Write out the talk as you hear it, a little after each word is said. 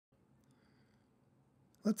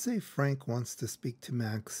Let's say Frank wants to speak to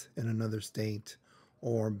Max in another state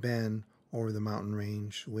or Ben over the mountain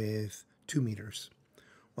range with 2 meters.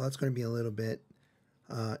 Well, that's going to be a little bit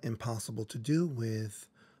impossible to do with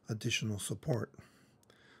additional support.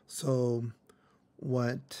 So,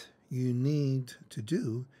 what you need to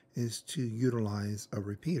do is to utilize a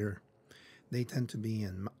repeater. They tend to be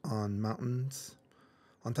on mountains,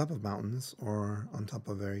 on top of mountains, or on top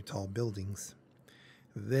of very tall buildings.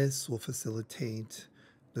 This will facilitate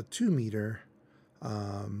the 2 meter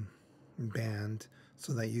um, band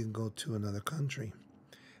so that you can go to another country,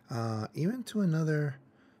 even to another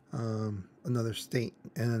state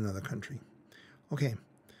and another country. Okay,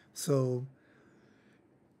 so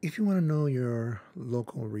if you want to know your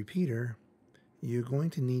local repeater, you're going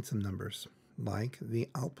to need some numbers like the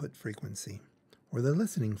output frequency or the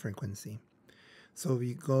listening frequency. So if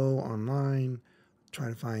you go online, try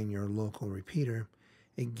to find your local repeater,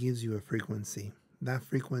 it gives you a frequency. That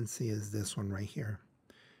frequency is this one right here,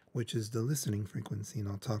 which is the listening frequency, and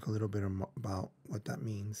I'll talk a little bit about what that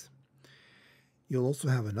means. You'll also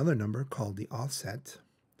have another number called the offset.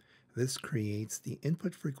 This creates the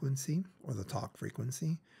input frequency or the talk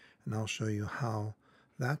frequency, and I'll show you how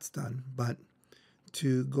that's done. But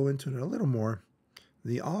to go into it a little more,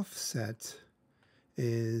 the offset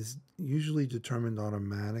is usually determined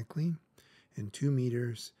automatically. In 2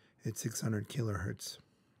 meters, it's 600 kilohertz.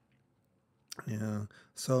 Yeah.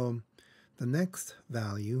 So the next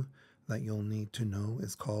value that you'll need to know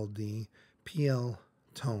is called the PL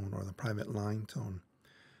tone or the private line tone.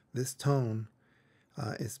 This tone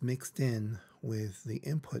is mixed in with the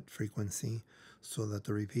input frequency so that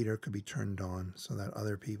the repeater could be turned on so that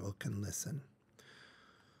other people can listen.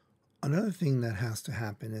 Another thing that has to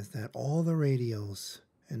happen is that all the radios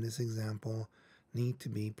in this example need to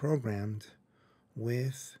be programmed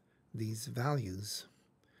with these values,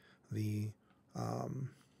 the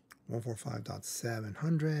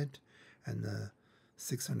 145.700 and the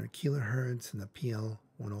 600 kilohertz and the PL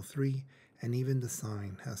 103, and even the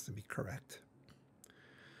sign has to be correct.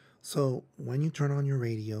 So when you turn on your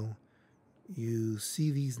radio, you see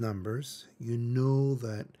these numbers, you know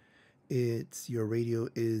that your radio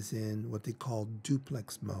is in what they call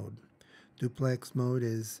duplex mode. Duplex mode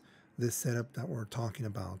is this setup that we're talking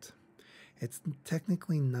about. It's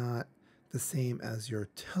technically not the same as your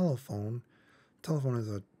telephone. Telephone is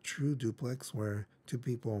a true duplex where two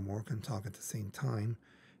people or more can talk at the same time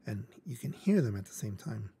and you can hear them at the same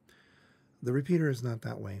time. The repeater is not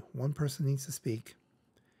that way. One person needs to speak,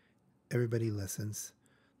 everybody listens,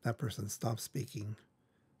 that person stops speaking,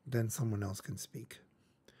 then someone else can speak.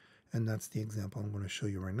 And that's the example I'm going to show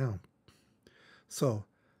you right now. So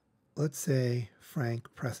let's say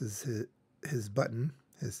Frank presses his button,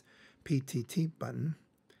 his PTT button,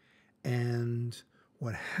 and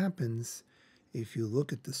what happens if you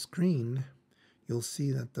look at the screen, you'll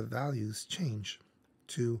see that the values change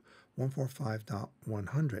to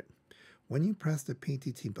 145.100. When you press the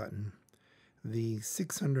PTT button, the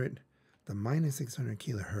minus 600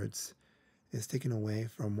 kilohertz is taken away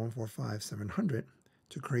from 145.700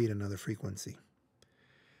 to create another frequency.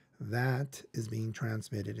 That is being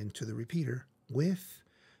transmitted into the repeater with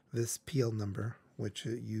this PL number, which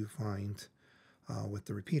you find with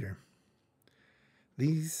the repeater.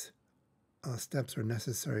 These steps are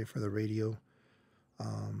necessary for the radio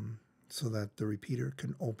so that the repeater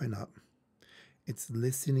can open up. It's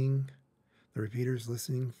listening, the repeater is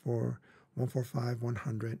listening for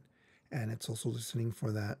 145.100, and it's also listening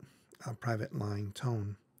for that private line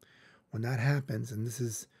tone. When that happens, and this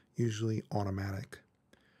is usually automatic,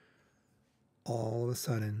 all of a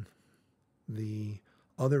sudden the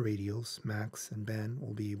other radios, Max and Ben,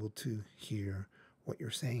 will be able to hear what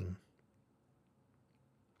you're saying.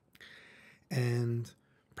 And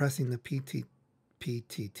pressing the PTT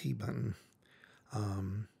button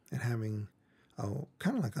and having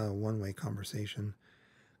kind of like a one-way conversation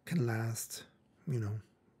can last,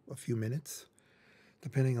 a few minutes.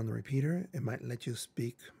 Depending on the repeater, it might let you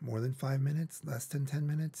speak more than 5 minutes, less than 10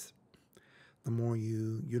 minutes. The more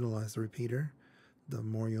you utilize the repeater, the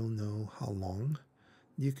more you'll know how long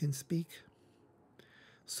you can speak.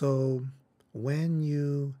 So when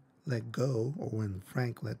you let go, or when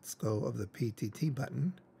Frank lets go of the PTT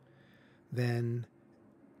button, then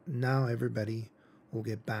now everybody will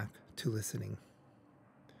get back to listening.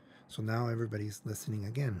 So now everybody's listening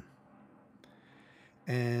again.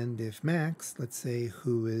 And if Max, let's say,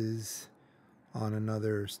 who is on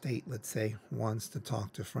another state, let's say, wants to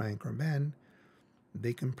talk to Frank or Ben,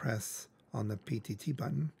 they can press on the PTT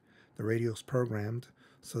button. The radio's programmed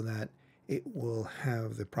so that it will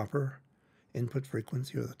have the proper input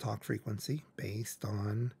frequency or the talk frequency based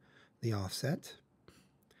on the offset.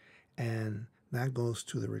 and that goes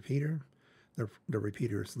to the repeater. The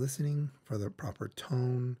repeater is listening for the proper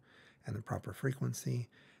tone and the proper frequency.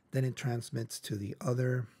 Then it transmits to the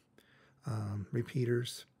other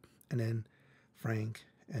repeaters, and then Frank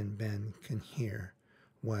and Ben can hear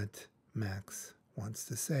what Max wants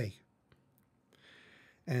to say.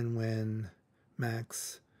 And when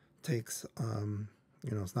Max takes,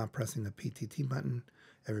 it's not pressing the PTT button,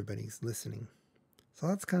 everybody's listening. So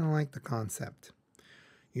that's kind of like the concept.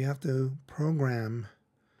 You have to program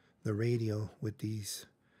the radio with these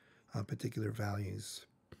particular values.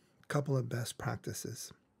 A couple of best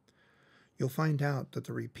practices. You'll find out that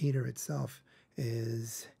the repeater itself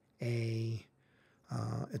is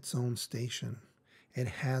its own station. It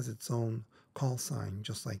has its own call sign,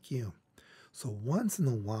 just like you. So once in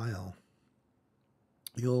a while,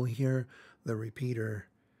 you'll hear the repeater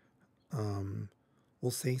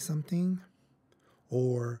will say something,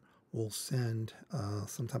 or will send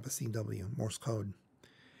some type of CW, Morse code.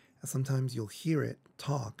 And sometimes you'll hear it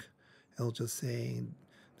talk. It'll just say,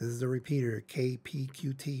 this is the repeater,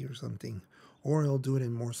 KPQT or something. Or it'll do it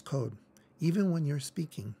in Morse code, even when you're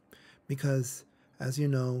speaking. Because, as you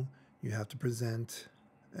know, you have to present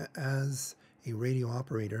as a radio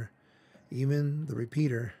operator. Even the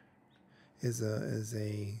repeater is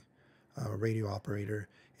a radio operator.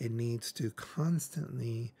 It needs to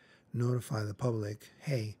constantly notify the public,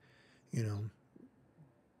 hey,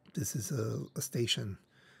 this is a station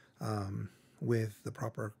with the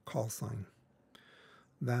proper call sign.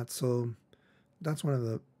 That's one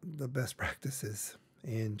of the best practices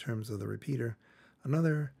in terms of the repeater.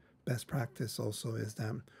 Another best practice also is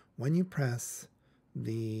that when you press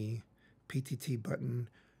the PTT button,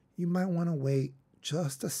 you might want to wait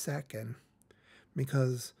just a second,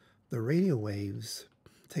 because the radio waves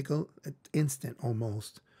take an instant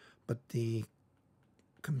almost, but the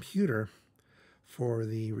computer for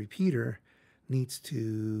the repeater needs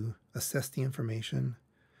to assess the information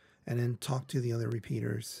and then talk to the other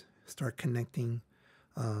repeaters, start connecting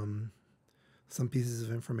some pieces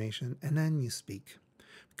of information, and then you speak.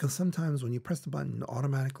 Because sometimes when you press the button to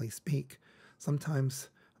automatically speak, sometimes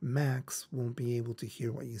Max won't be able to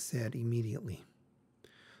hear what you said immediately.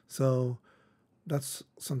 So that's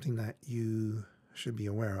something that you should be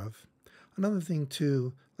aware of. Another thing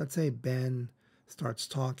too, let's say Ben starts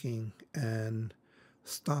talking and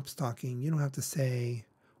stops talking. You don't have to say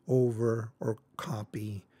over or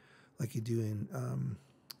copy like you do in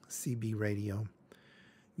CB radio.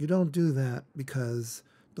 You don't do that, because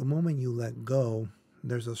the moment you let go,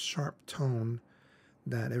 there's a sharp tone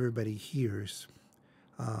that everybody hears,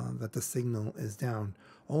 that the signal is down.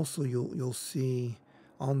 Also, you'll see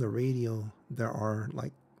on the radio there are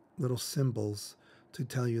like little symbols to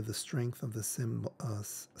tell you the strength of the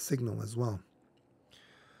signal as well.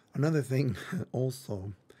 Another thing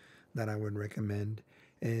also that I would recommend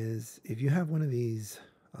is, if you have one of these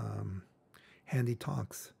handy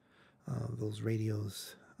talks, those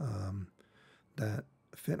radios that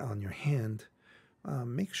fit on your hand,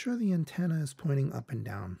 make sure the antenna is pointing up and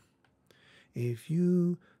down. If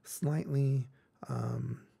you slightly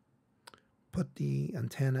put the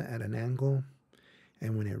antenna at an angle,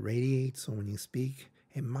 and when it radiates or when you speak,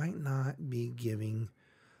 it might not be giving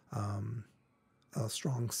a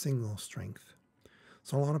strong signal strength.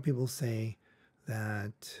 So a lot of people say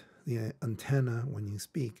that the antenna, when you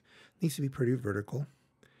speak, needs to be pretty vertical.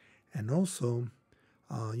 And also,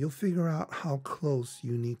 you'll figure out how close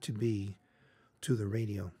you need to be to the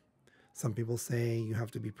radio. Some people say you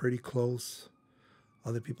have to be pretty close.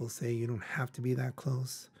 Other people say you don't have to be that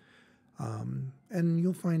close. And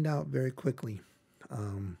you'll find out very quickly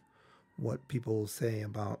what people say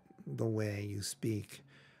about the way you speak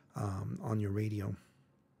on your radio.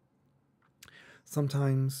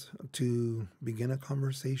 Sometimes, to begin a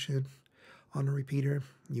conversation on a repeater,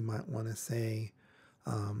 you might want to say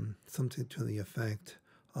something to the effect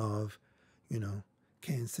of,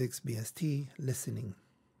 KN6BST listening,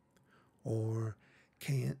 or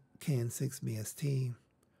KN6BST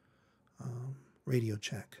radio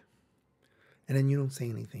check. And then you don't say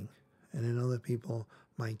anything. And then other people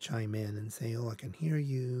might chime in and say, oh, I can hear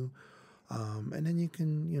you. And then you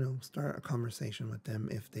can, start a conversation with them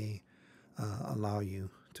if they allow you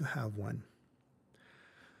to have one.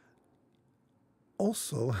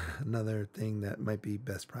 Also, another thing that might be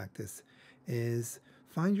best practice is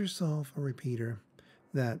find yourself a repeater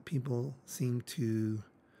that people seem to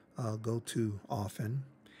go to often,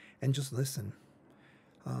 and just listen.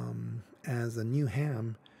 As a new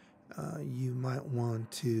ham, you might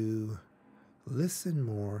want to listen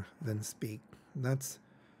more than speak. That's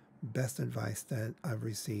best advice that I've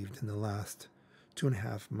received in the last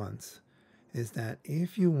 2.5 months, is that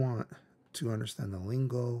if you want to understand the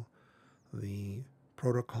lingo, the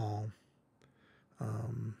protocol,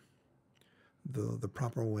 um, the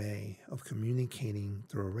proper way of communicating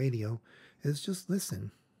through a radio, is just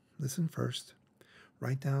listen. Listen first.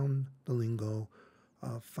 Write down the lingo.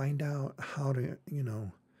 Find out how to,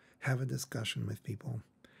 have a discussion with people.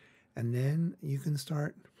 And then you can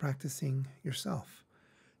start practicing yourself.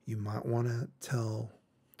 You might want to tell,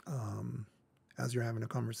 as you're having a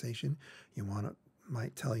conversation,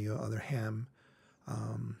 might tell your other ham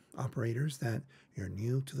operators that you're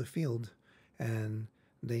new to the field, and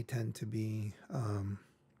they tend to be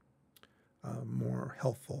more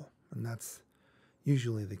helpful, and that's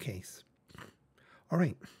usually the case. All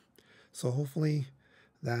right, so hopefully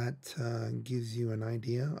that gives you an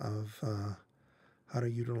idea of how to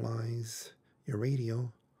utilize your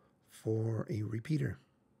radio for a repeater.